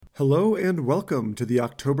Hello and welcome to the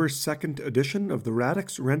October 2nd edition of the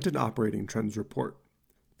Radix Rent and Operating Trends Report.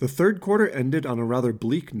 The third quarter ended on a rather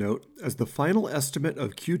bleak note as the final estimate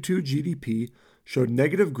of Q2 GDP showed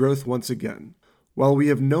negative growth once again. While we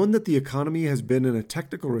have known that the economy has been in a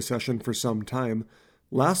technical recession for some time,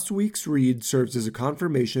 last week's read serves as a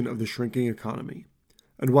confirmation of the shrinking economy.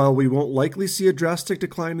 And while we won't likely see a drastic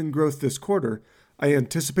decline in growth this quarter, I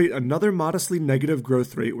anticipate another modestly negative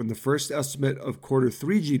growth rate when the first estimate of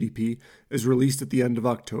Q3 GDP is released at the end of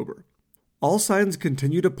October. All signs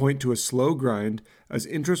continue to point to a slow grind as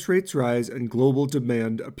interest rates rise and global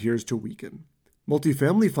demand appears to weaken.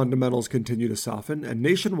 Multifamily fundamentals continue to soften, and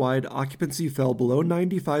nationwide occupancy fell below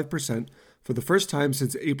 95% for the first time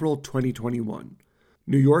since April 2021.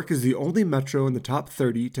 New York is the only metro in the top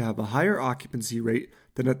 30 to have a higher occupancy rate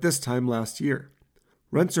than at this time last year.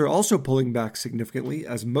 Rents are also pulling back significantly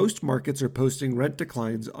as most markets are posting rent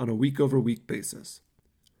declines on a week-over-week basis.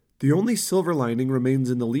 The only silver lining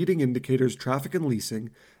remains in the leading indicators traffic and leasing,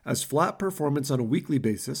 as flat performance on a weekly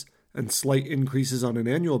basis and slight increases on an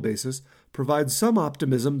annual basis provides some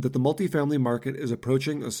optimism that the multifamily market is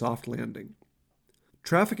approaching a soft landing.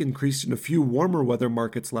 Traffic increased in a few warmer weather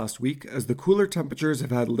markets last week as the cooler temperatures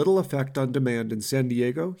have had little effect on demand in San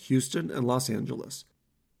Diego, Houston, and Los Angeles.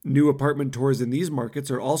 New apartment tours in these markets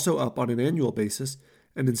are also up on an annual basis,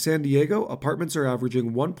 and in San Diego, apartments are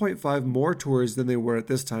averaging 1.5 more tours than they were at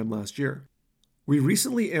this time last year. We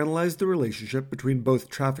recently analyzed the relationship between both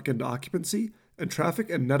traffic and occupancy and traffic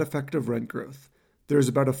and net effective rent growth. There is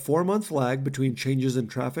about a 4-month lag between changes in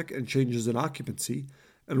traffic and changes in occupancy,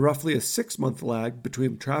 and roughly a 6-month lag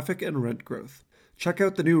between traffic and rent growth. Check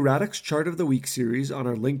out the new Radix Chart of the Week series on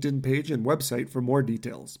our LinkedIn page and website for more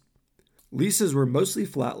details. Leases were mostly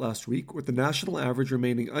flat last week, with the national average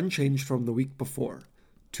remaining unchanged from the week before.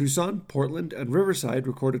 Tucson, Portland, and Riverside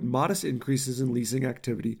recorded modest increases in leasing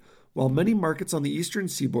activity, while many markets on the eastern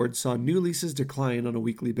seaboard saw new leases decline on a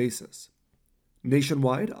weekly basis.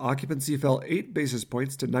 Nationwide, occupancy fell 8 basis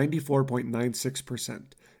points to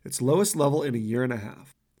 94.96%, its lowest level in a year and a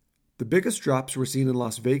half. The biggest drops were seen in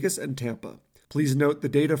Las Vegas and Tampa. Please note the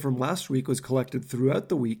data from last week was collected throughout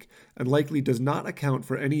the week and likely does not account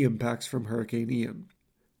for any impacts from Hurricane Ian.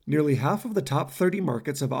 Nearly half of the top 30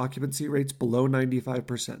 markets have occupancy rates below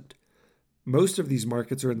 95%. Most of these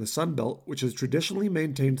markets are in the Sun Belt, which has traditionally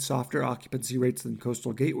maintained softer occupancy rates than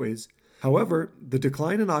coastal gateways. However, the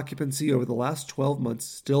decline in occupancy over the last 12 months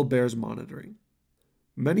still bears monitoring.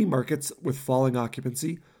 Many markets with falling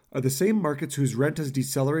occupancy are the same markets whose rent has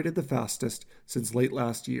decelerated the fastest since late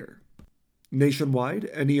last year. Nationwide,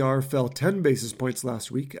 NER fell 10 basis points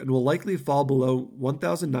last week and will likely fall below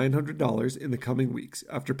 $1,900 in the coming weeks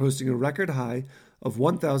after posting a record high of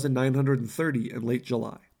 $1,930 in late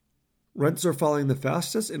July. Rents are falling the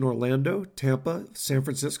fastest in Orlando, Tampa, San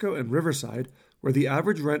Francisco, and Riverside, where the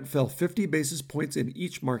average rent fell 50 basis points in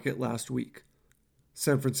each market last week.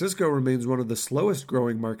 San Francisco remains one of the slowest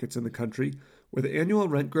growing markets in the country, with annual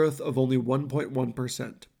rent growth of only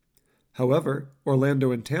 1.1%. However,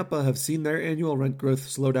 Orlando and Tampa have seen their annual rent growth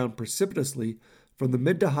slow down precipitously from the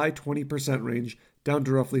mid to high 20% range down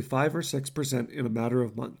to roughly 5 or 6% in a matter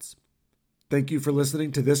of months. Thank you for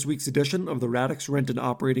listening to this week's edition of the Radix Rent and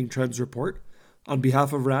Operating Trends Report. On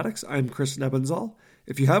behalf of Radix, I'm Chris Nebenzal.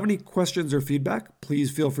 If you have any questions or feedback,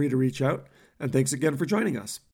 please feel free to reach out, and thanks again for joining us.